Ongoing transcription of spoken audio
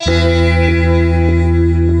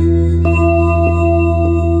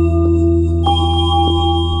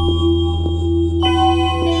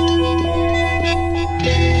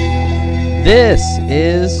This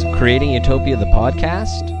is Creating Utopia, the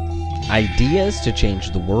podcast. Ideas to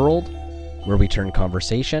change the world, where we turn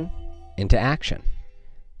conversation into action.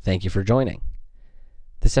 Thank you for joining.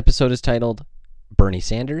 This episode is titled Bernie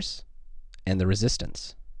Sanders and the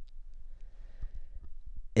Resistance.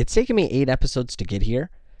 It's taken me 8 episodes to get here,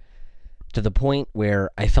 to the point where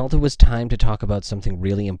I felt it was time to talk about something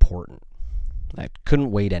really important. I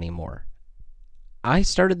couldn't wait anymore. I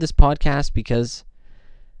started this podcast because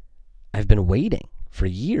I've been waiting for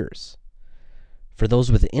years for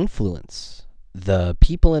those with influence, the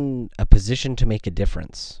people in a position to make a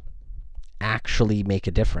difference, actually make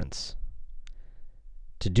a difference,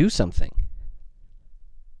 to do something.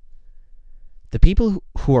 The people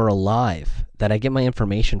who are alive that I get my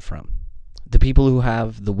information from, the people who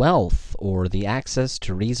have the wealth or the access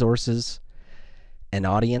to resources and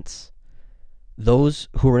audience, those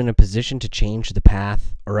who are in a position to change the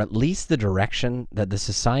path, or at least the direction that the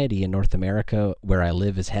society in North America where I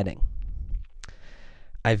live is heading.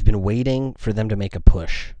 I've been waiting for them to make a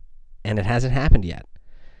push, and it hasn't happened yet.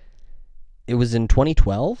 It was in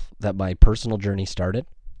 2012 that my personal journey started,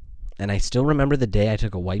 and I still remember the day I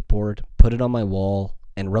took a whiteboard, put it on my wall,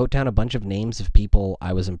 and wrote down a bunch of names of people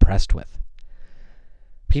I was impressed with.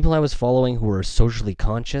 People I was following who were socially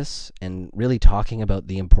conscious and really talking about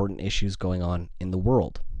the important issues going on in the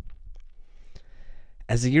world.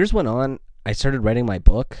 As the years went on, I started writing my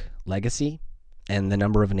book, Legacy, and the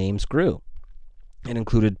number of names grew. It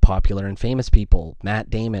included popular and famous people, Matt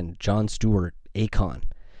Damon, Jon Stewart, Akon.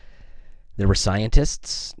 There were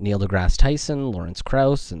scientists, Neil deGrasse Tyson, Lawrence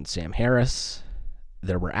Krauss, and Sam Harris.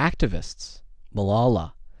 There were activists,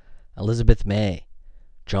 Malala, Elizabeth May,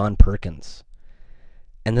 John Perkins.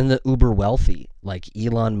 And then the uber wealthy, like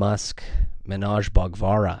Elon Musk, Manoj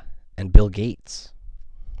Bhagwara, and Bill Gates.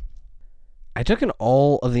 I took in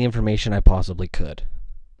all of the information I possibly could,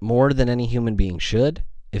 more than any human being should,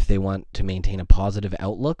 if they want to maintain a positive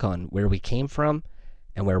outlook on where we came from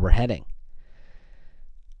and where we're heading.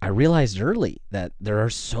 I realized early that there are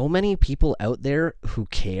so many people out there who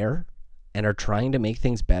care and are trying to make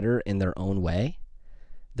things better in their own way.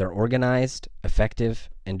 They're organized, effective,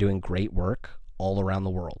 and doing great work all around the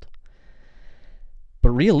world. But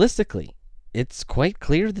realistically, it's quite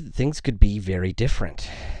clear that things could be very different,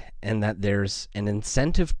 and that there's an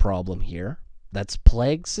incentive problem here that's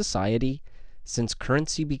plagued society since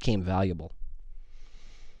currency became valuable.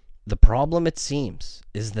 The problem, it seems,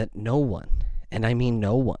 is that no one, and I mean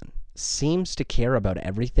no one, seems to care about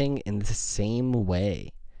everything in the same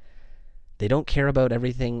way. They don't care about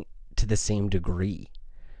everything to the same degree.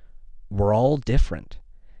 We're all different,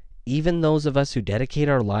 even those of us who dedicate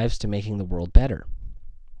our lives to making the world better.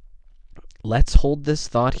 Let's hold this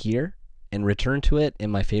thought here and return to it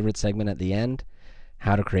in my favorite segment at the end,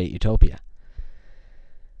 How to Create Utopia.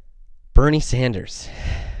 Bernie Sanders.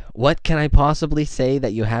 What can I possibly say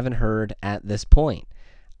that you haven't heard at this point?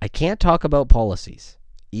 I can't talk about policies,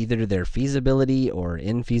 either their feasibility or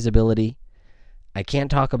infeasibility. I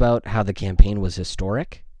can't talk about how the campaign was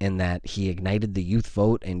historic in that he ignited the youth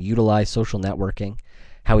vote and utilized social networking,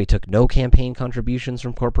 how he took no campaign contributions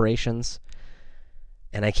from corporations.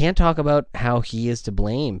 And I can't talk about how he is to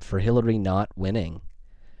blame for Hillary not winning,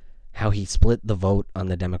 how he split the vote on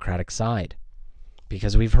the Democratic side.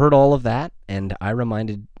 Because we've heard all of that, and I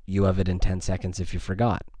reminded you of it in 10 seconds if you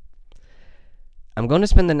forgot. I'm going to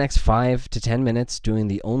spend the next 5 to 10 minutes doing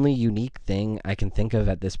the only unique thing I can think of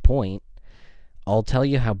at this point. I'll tell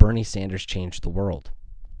you how Bernie Sanders changed the world.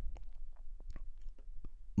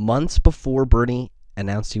 Months before Bernie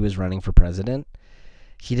announced he was running for president,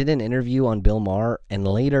 he did an interview on Bill Maher and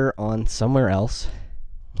later on somewhere else,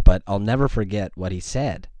 but I'll never forget what he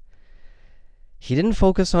said. He didn't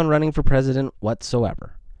focus on running for president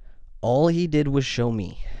whatsoever. All he did was show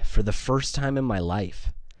me, for the first time in my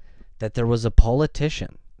life, that there was a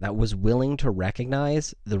politician that was willing to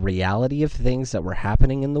recognize the reality of things that were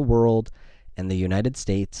happening in the world and the United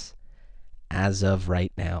States as of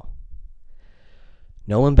right now.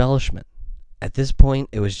 No embellishment. At this point,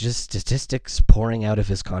 it was just statistics pouring out of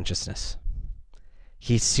his consciousness.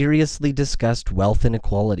 He seriously discussed wealth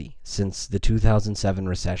inequality since the 2007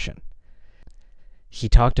 recession. He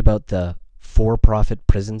talked about the for-profit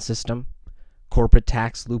prison system, corporate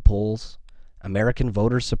tax loopholes, American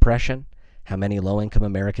voter suppression, how many low-income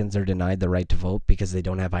Americans are denied the right to vote because they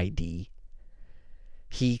don't have ID.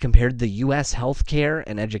 He compared the U.S. healthcare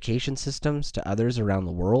and education systems to others around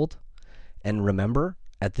the world. And remember,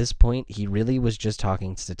 at this point, he really was just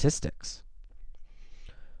talking statistics.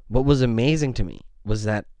 What was amazing to me was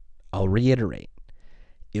that, I'll reiterate,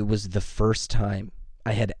 it was the first time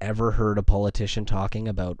I had ever heard a politician talking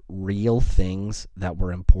about real things that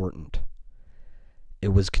were important. It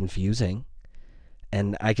was confusing.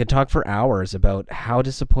 And I could talk for hours about how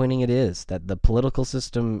disappointing it is that the political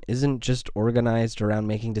system isn't just organized around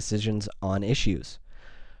making decisions on issues,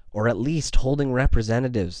 or at least holding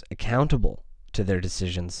representatives accountable to their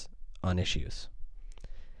decisions on issues.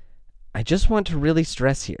 I just want to really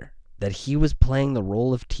stress here that he was playing the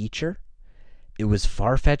role of teacher. It was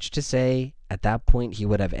far-fetched to say at that point he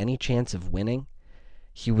would have any chance of winning.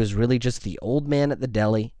 He was really just the old man at the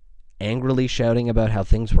deli, angrily shouting about how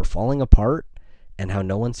things were falling apart and how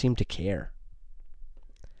no one seemed to care.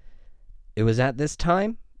 It was at this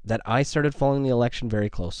time that I started following the election very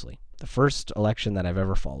closely, the first election that I've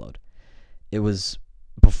ever followed. It was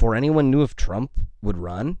before anyone knew if Trump would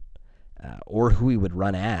run or who he would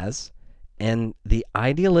run as, and the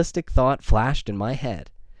idealistic thought flashed in my head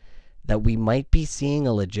that we might be seeing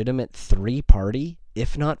a legitimate 3-party,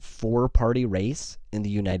 if not 4-party race in the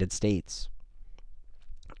United States.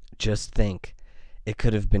 Just think, it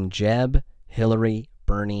could have been Jeb, Hillary,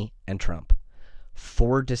 Bernie, and Trump.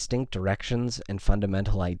 4 distinct directions and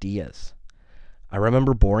fundamental ideas. I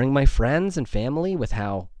remember boring my friends and family with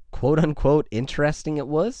how quote-unquote interesting it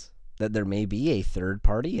was that there may be a 3rd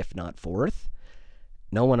party, if not 4th.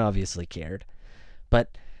 No one obviously cared.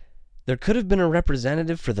 But there could have been a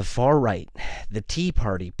representative for the far right, the Tea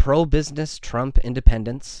Party, pro-business Trump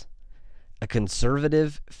independents, a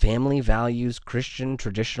conservative, family values Christian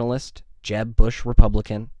traditionalist, Jeb Bush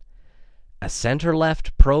Republican, a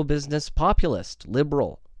center-left, pro-business populist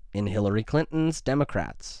liberal in Hillary Clinton's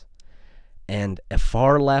Democrats, and a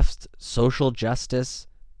far-left social justice,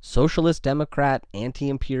 socialist Democrat,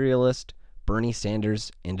 anti-imperialist Bernie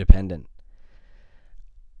Sanders independent.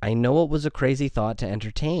 I know it was a crazy thought to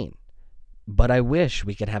entertain, but I wish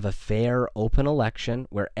we could have a fair, open election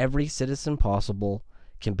where every citizen possible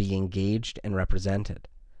can be engaged and represented.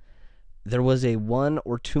 There was a 1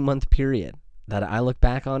 or 2 month period that I look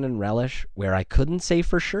back on and relish where I couldn't say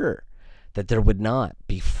for sure that there would not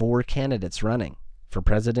be 4 candidates running for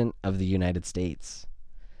President of the United States.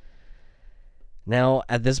 Now,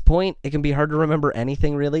 at this point, it can be hard to remember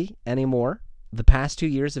anything really anymore. The past 2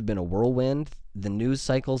 years have been a whirlwind. The news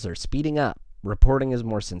cycles are speeding up. Reporting is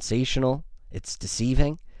more sensational. It's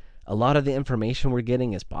deceiving. A lot of the information we're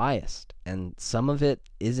getting is biased, and some of it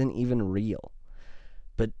isn't even real.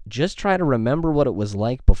 But just try to remember what it was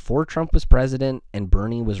like before Trump was president and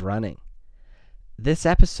Bernie was running. This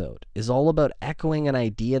episode is all about echoing an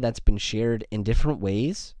idea that's been shared in different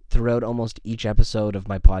ways throughout almost each episode of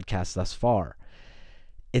my podcast thus far.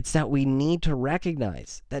 It's that we need to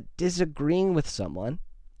recognize that disagreeing with someone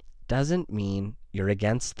doesn't mean you're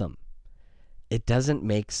against them. It doesn't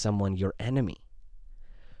make someone your enemy.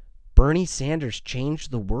 Bernie Sanders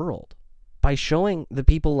changed the world by showing the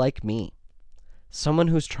people like me, someone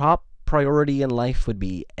whose top priority in life would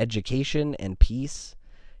be education and peace,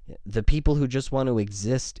 the people who just want to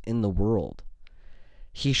exist in the world.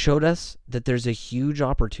 He showed us that there's a huge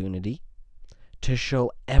opportunity to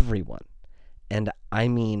show everyone, and I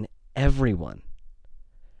mean everyone,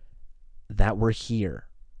 that we're here,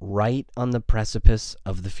 right on the precipice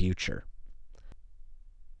of the future.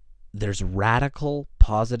 There's radical,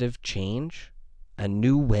 positive change, a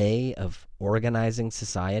new way of organizing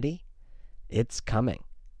society. It's coming.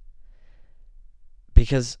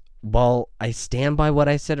 Because while I stand by what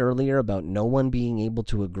I said earlier about no one being able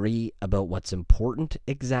to agree about what's important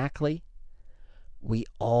exactly, we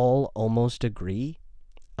all almost agree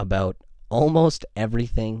about almost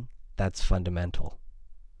everything that's fundamental.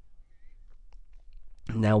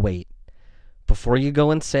 Now wait. Before you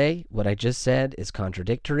go and say what I just said is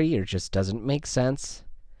contradictory or just doesn't make sense,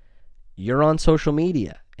 you're on social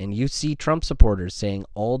media and you see Trump supporters saying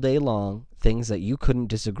all day long things that you couldn't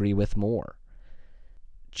disagree with more.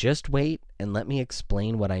 Just wait and let me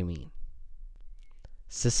explain what I mean.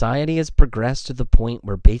 Society has progressed to the point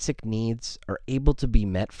where basic needs are able to be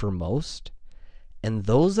met for most, and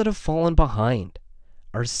those that have fallen behind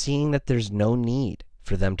are seeing that there's no need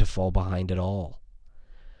for them to fall behind at all.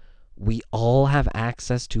 We all have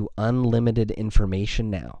access to unlimited information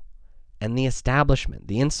now, and the establishment,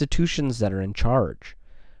 the institutions that are in charge,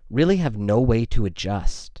 really have no way to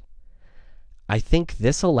adjust. I think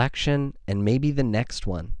this election, and maybe the next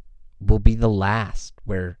one, will be the last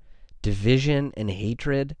where division and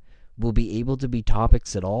hatred will be able to be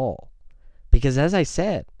topics at all. Because as I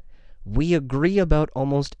said, we agree about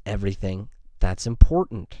almost everything that's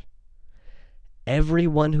important.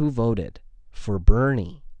 Everyone who voted for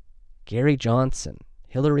Bernie, Gary Johnson,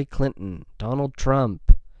 Hillary Clinton, Donald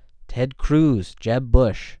Trump, Ted Cruz, Jeb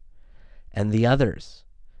Bush, and the others,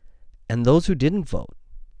 and those who didn't vote,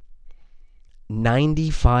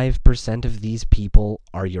 95% of these people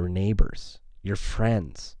are your neighbors, your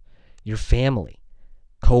friends, your family,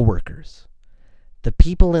 coworkers, the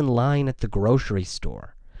people in line at the grocery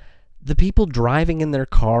store, the people driving in their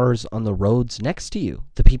cars on the roads next to you,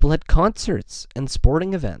 the people at concerts and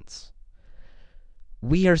sporting events.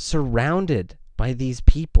 We are surrounded by these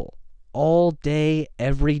people all day,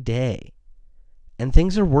 every day, and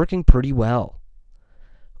things are working pretty well.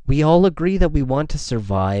 We all agree that we want to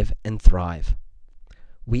survive and thrive.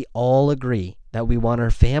 We all agree that we want our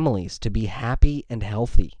families to be happy and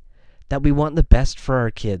healthy, that we want the best for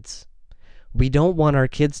our kids. We don't want our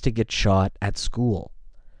kids to get shot at school.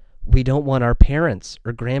 We don't want our parents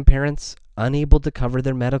or grandparents unable to cover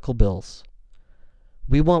their medical bills.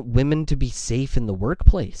 We want women to be safe in the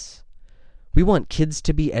workplace. We want kids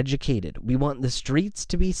to be educated. We want the streets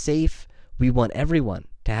to be safe. We want everyone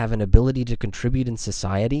to have an ability to contribute in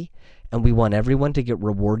society, and we want everyone to get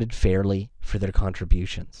rewarded fairly for their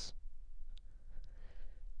contributions.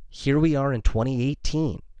 Here we are in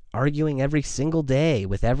 2018, arguing every single day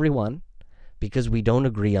with everyone because we don't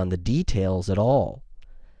agree on the details at all.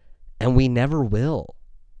 And we never will.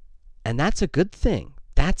 And that's a good thing.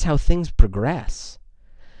 That's how things progress.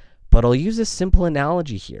 But I'll use a simple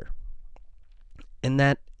analogy here, in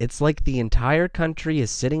that it's like the entire country is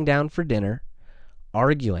sitting down for dinner,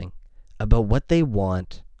 arguing about what they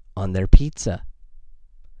want on their pizza.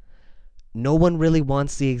 No one really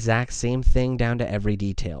wants the exact same thing down to every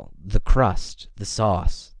detail. The crust, the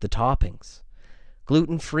sauce, the toppings,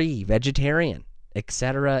 gluten-free, vegetarian,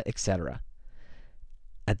 etc., etc.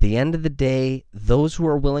 At the end of the day, those who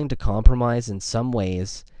are willing to compromise in some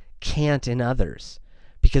ways can't in others,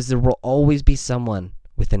 because there will always be someone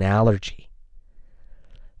with an allergy.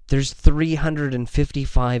 There's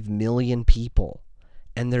 355 million people,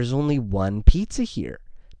 and there's only one pizza here,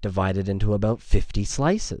 divided into about 50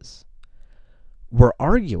 slices. We're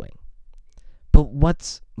arguing. But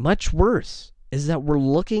what's much worse is that we're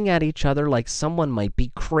looking at each other like someone might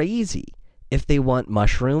be crazy if they want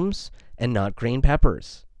mushrooms and not green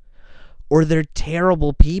peppers. Or they're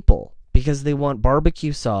terrible people because they want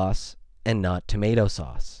barbecue sauce and not tomato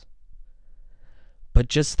sauce. But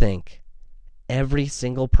just think, every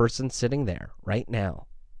single person sitting there right now,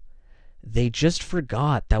 they just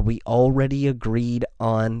forgot that we already agreed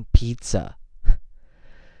on pizza.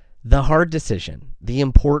 The hard decision, the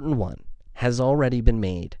important one, has already been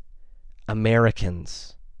made.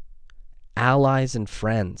 Americans, allies and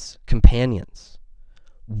friends, companions.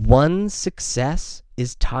 One success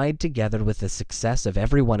is tied together with the success of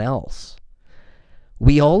everyone else.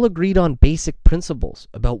 We all agreed on basic principles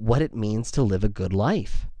about what it means to live a good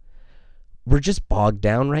life. We're just bogged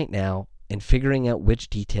down right now in figuring out which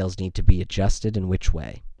details need to be adjusted in which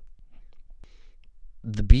way.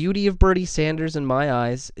 The beauty of Bernie Sanders in my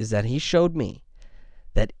eyes is that he showed me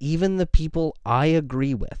that even the people I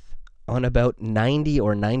agree with on about 90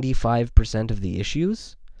 or 95% of the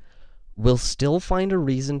issues will still find a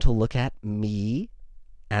reason to look at me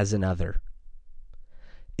as another.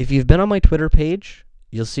 If you've been on my Twitter page,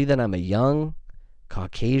 you'll see that I'm a young,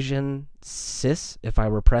 Caucasian, cis, if I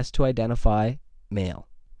were pressed to identify, male.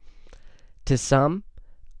 To some,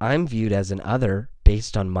 I'm viewed as an other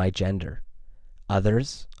based on my gender.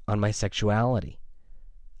 Others on my sexuality.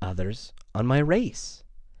 Others on my race.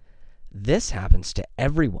 This happens to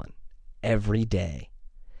everyone, every day.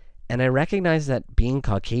 And I recognize that being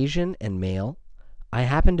Caucasian and male, I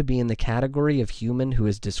happen to be in the category of human who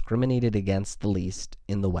is discriminated against the least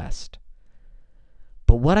in the West.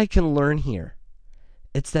 But what I can learn here,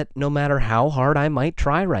 it's that no matter how hard I might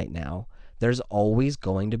try right now, there's always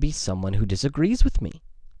going to be someone who disagrees with me.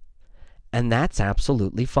 And that's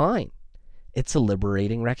absolutely fine. It's a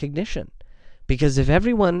liberating recognition. Because if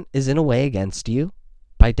everyone is in a way against you,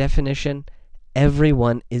 by definition,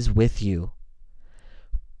 everyone is with you.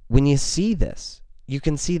 When you see this, you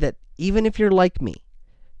can see that even if you're like me,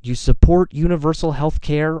 you support universal health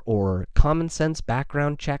care or common sense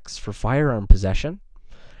background checks for firearm possession,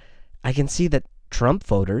 I can see that Trump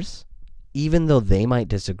voters, even though they might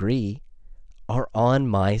disagree, are on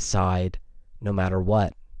my side no matter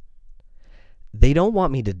what. They don't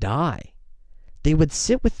want me to die. They would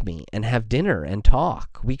sit with me and have dinner and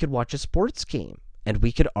talk. We could watch a sports game and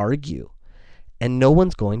we could argue. And no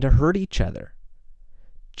one's going to hurt each other.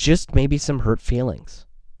 Just maybe some hurt feelings.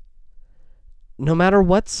 No matter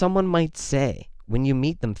what someone might say, when you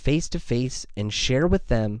meet them face to face and share with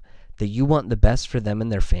them that you want the best for them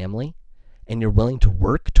and their family, and you're willing to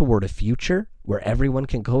work toward a future where everyone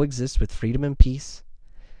can coexist with freedom and peace,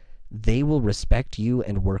 they will respect you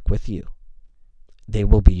and work with you. They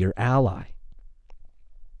will be your ally.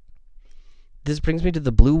 This brings me to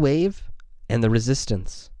the blue wave and the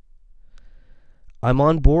resistance. I'm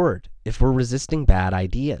on board if we're resisting bad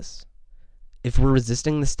ideas, if we're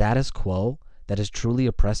resisting the status quo that has truly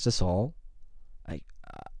oppressed us all,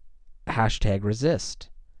 hashtag resist.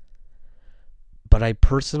 But I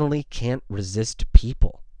personally can't resist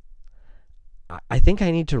people. I think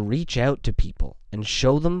I need to reach out to people and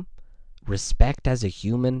show them respect as a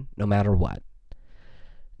human no matter what.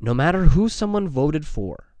 No matter who someone voted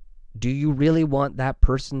for, do you really want that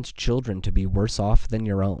person's children to be worse off than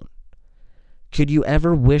your own? Could you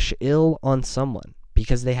ever wish ill on someone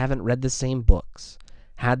because they haven't read the same books,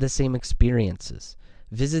 had the same experiences,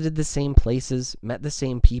 visited the same places, met the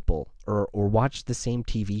same people, or watched the same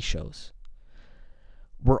TV shows?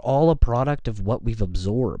 We're all a product of what we've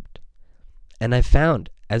absorbed. And I've found,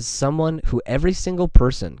 as someone who every single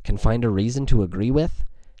person can find a reason to agree with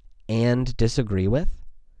and disagree with,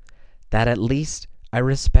 that at least I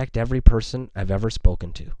respect every person I've ever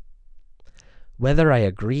spoken to. Whether I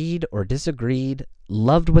agreed or disagreed,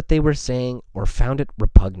 loved what they were saying, or found it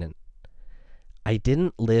repugnant, I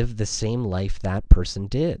didn't live the same life that person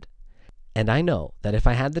did. And I know that if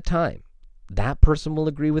I had the time, that person will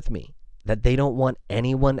agree with me that they don't want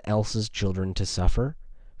anyone else's children to suffer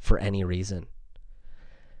for any reason.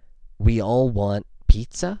 We all want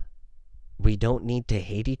pizza. We don't need to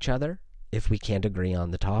hate each other if we can't agree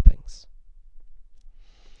on the toppings.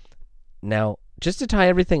 Now, just to tie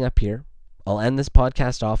everything up here, I'll end this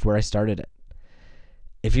podcast off where I started it.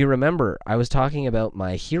 If you remember, I was talking about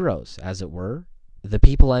my heroes, as it were, the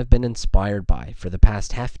people I've been inspired by for the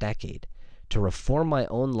past half-decade to reform my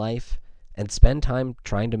own life and spend time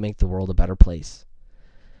trying to make the world a better place.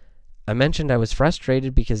 I mentioned I was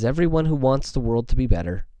frustrated because everyone who wants the world to be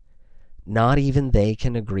better, not even they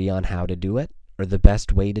can agree on how to do it or the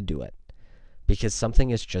best way to do it, because something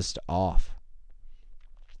is just off.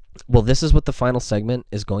 Well, this is what the final segment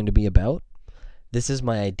is going to be about. This is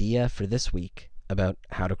my idea for this week about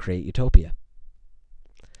how to create utopia.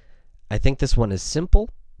 I think this one is simple,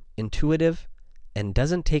 intuitive, and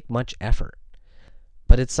doesn't take much effort.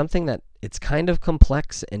 But it's something that it's kind of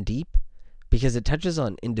complex and deep because it touches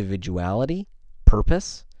on individuality,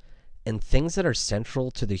 purpose, and things that are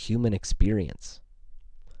central to the human experience.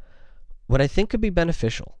 What I think could be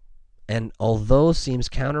beneficial, and although seems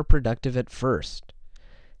counterproductive at first,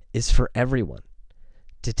 is for everyone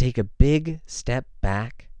to take a big step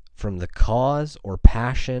back from the cause or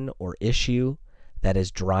passion or issue that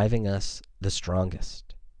is driving us the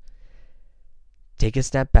strongest. Take a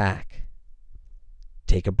step back,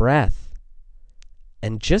 take a breath,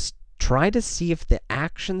 and just try to see if the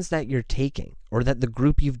actions that you're taking or that the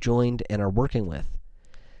group you've joined and are working with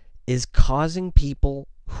is causing people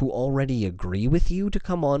who already agree with you to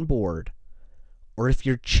come on board, or if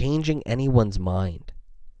you're changing anyone's mind.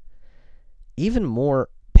 Even more,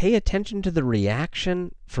 pay attention to the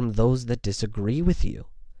reaction from those that disagree with you.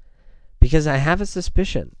 Because I have a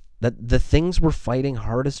suspicion that the things we're fighting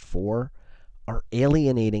hardest for are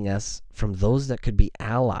alienating us from those that could be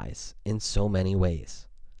allies in so many ways.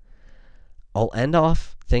 I'll end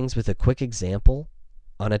off things with a quick example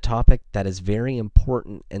on a topic that is very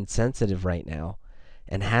important and sensitive right now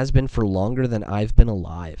and has been for longer than I've been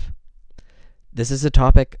alive. This is a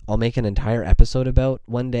topic I'll make an entire episode about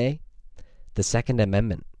one day. The Second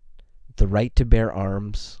Amendment, the right to bear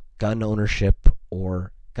arms, gun ownership,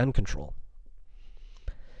 or gun control.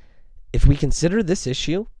 If we consider this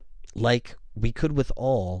issue like we could with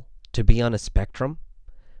all to be on a spectrum,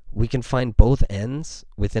 we can find both ends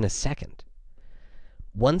within a second.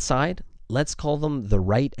 One side, let's call them the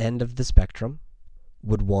right end of the spectrum,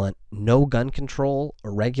 would want no gun control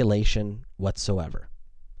or regulation whatsoever.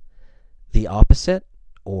 The opposite,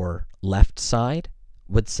 or left side,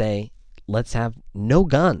 would say, let's have no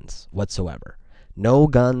guns whatsoever. No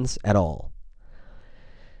guns at all.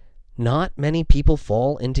 Not many people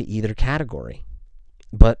fall into either category,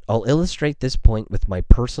 but I'll illustrate this point with my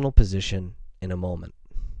personal position in a moment.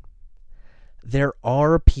 There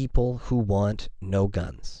are people who want no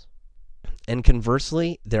guns. And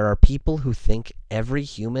conversely, there are people who think every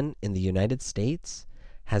human in the United States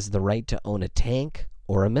has the right to own a tank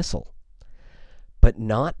or a missile. But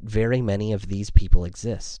not very many of these people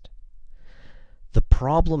exist. The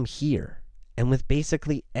problem here, and with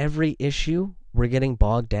basically every issue we're getting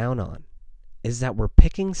bogged down on, is that we're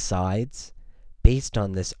picking sides based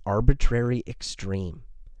on this arbitrary extreme,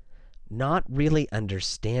 not really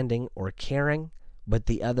understanding or caring what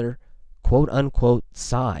the other quote-unquote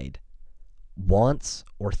side wants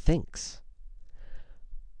or thinks.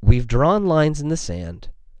 We've drawn lines in the sand,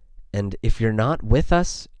 and if you're not with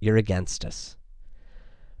us, you're against us.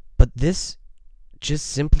 But this just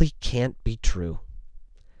simply can't be true.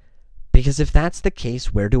 Because if that's the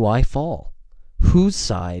case, where do I fall? Whose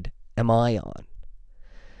side am I on?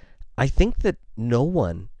 I think that no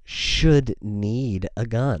one should need a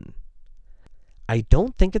gun. I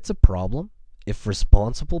don't think it's a problem if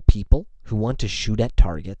responsible people who want to shoot at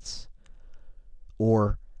targets,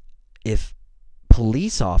 or if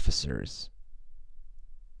police officers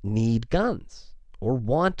need guns or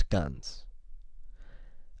want guns.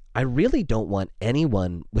 I really don't want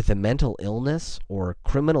anyone with a mental illness or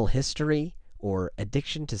criminal history or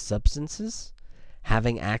addiction to substances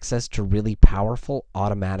having access to really powerful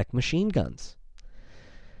automatic machine guns.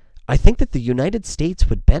 I think that the United States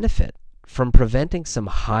would benefit from preventing some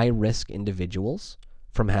high-risk individuals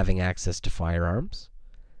from having access to firearms,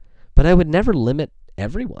 but I would never limit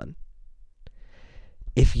everyone.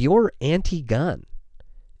 If you're anti-gun,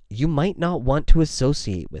 you might not want to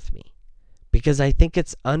associate with me, because I think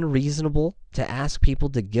it's unreasonable to ask people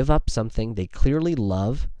to give up something they clearly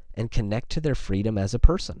love and connect to their freedom as a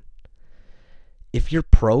person. If you're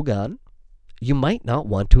pro-gun, you might not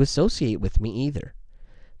want to associate with me either,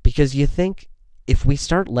 because you think if we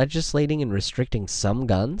start legislating and restricting some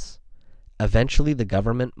guns, eventually the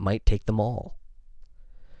government might take them all.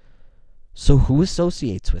 So who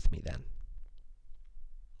associates with me then?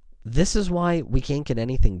 This is why we can't get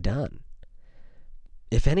anything done.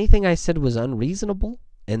 If anything I said was unreasonable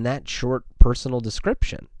in that short personal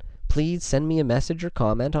description, please send me a message or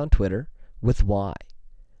comment on Twitter with why.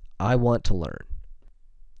 I want to learn.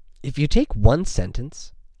 If you take one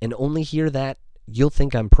sentence and only hear that, you'll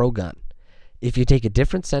think I'm pro-gun. If you take a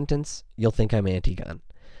different sentence, you'll think I'm anti-gun.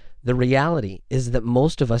 The reality is that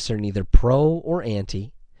most of us are neither pro or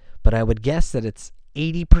anti, but I would guess that it's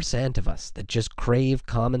 80% of us that just crave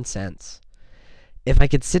common sense. If I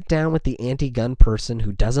could sit down with the anti-gun person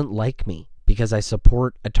who doesn't like me because I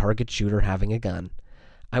support a target shooter having a gun,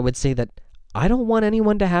 I would say that I don't want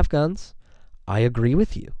anyone to have guns. I agree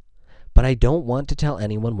with you, but I don't want to tell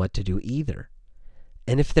anyone what to do either.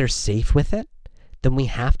 And if they're safe with it, then we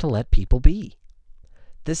have to let people be.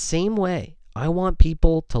 The same way I want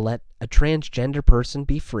people to let a transgender person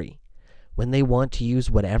be free when they want to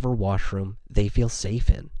use whatever washroom they feel safe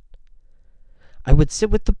in. I would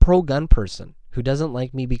sit with the pro-gun person who doesn't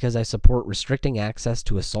like me because I support restricting access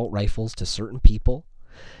to assault rifles to certain people,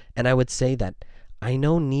 and I would say that I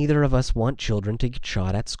know neither of us want children to get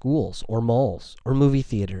shot at schools or malls or movie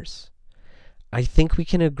theaters. I think we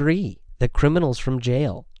can agree that criminals from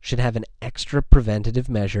jail should have an extra preventative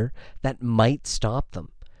measure that might stop them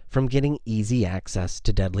from getting easy access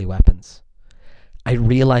to deadly weapons. I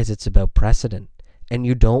realize it's about precedent, and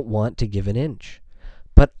you don't want to give an inch.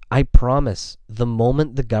 But I promise, the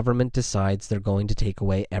moment the government decides they're going to take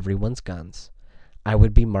away everyone's guns, I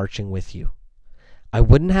would be marching with you. I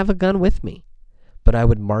wouldn't have a gun with me, but I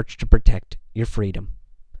would march to protect your freedom.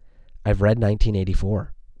 I've read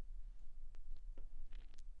 1984.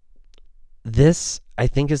 This, I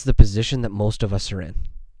think, is the position that most of us are in.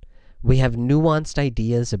 We have nuanced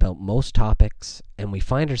ideas about most topics, and we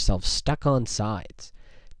find ourselves stuck on sides,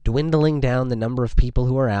 dwindling down the number of people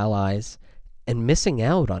who are allies, and missing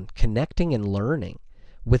out on connecting and learning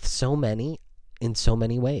with so many in so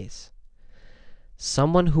many ways.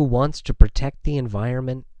 Someone who wants to protect the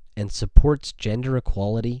environment and supports gender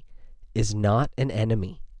equality is not an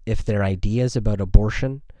enemy if their ideas about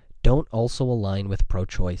abortion don't also align with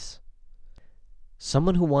pro-choice.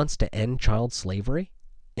 Someone who wants to end child slavery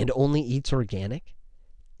and only eats organic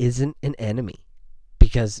isn't an enemy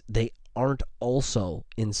because they aren't also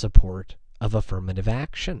in support of affirmative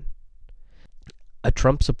action. A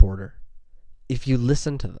Trump supporter, if you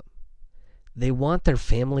listen to them, they want their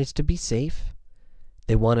families to be safe.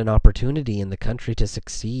 They want an opportunity in the country to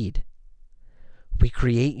succeed. We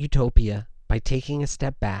create utopia by taking a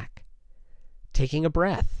step back, taking a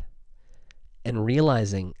breath, and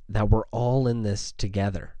realizing that we're all in this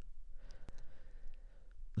together.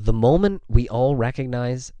 The moment we all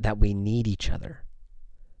recognize that we need each other,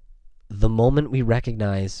 the moment we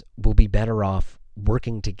recognize we'll be better off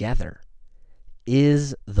working together,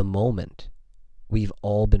 is the moment we've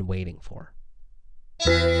all been waiting for.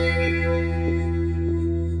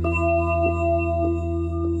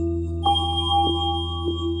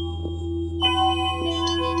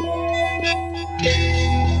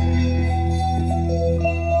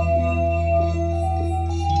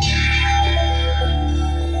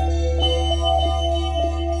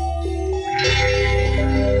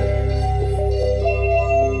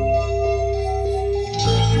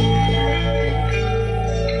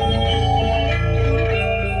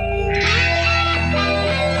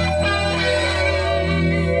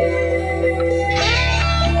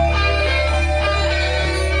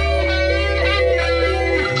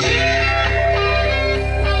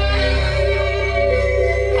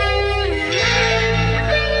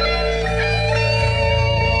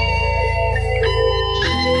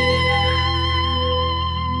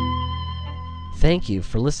 thank you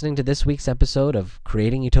for listening to this week's episode of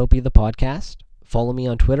Creating Utopia, the podcast. Follow me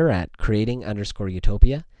on Twitter at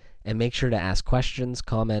creating_utopia, and make sure to ask questions,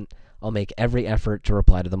 comment. I'll make every effort to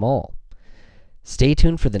reply to them all. Stay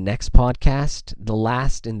tuned for the next podcast, the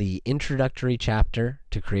last in the introductory chapter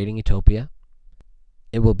to Creating Utopia.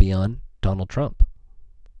 It will be on Donald Trump.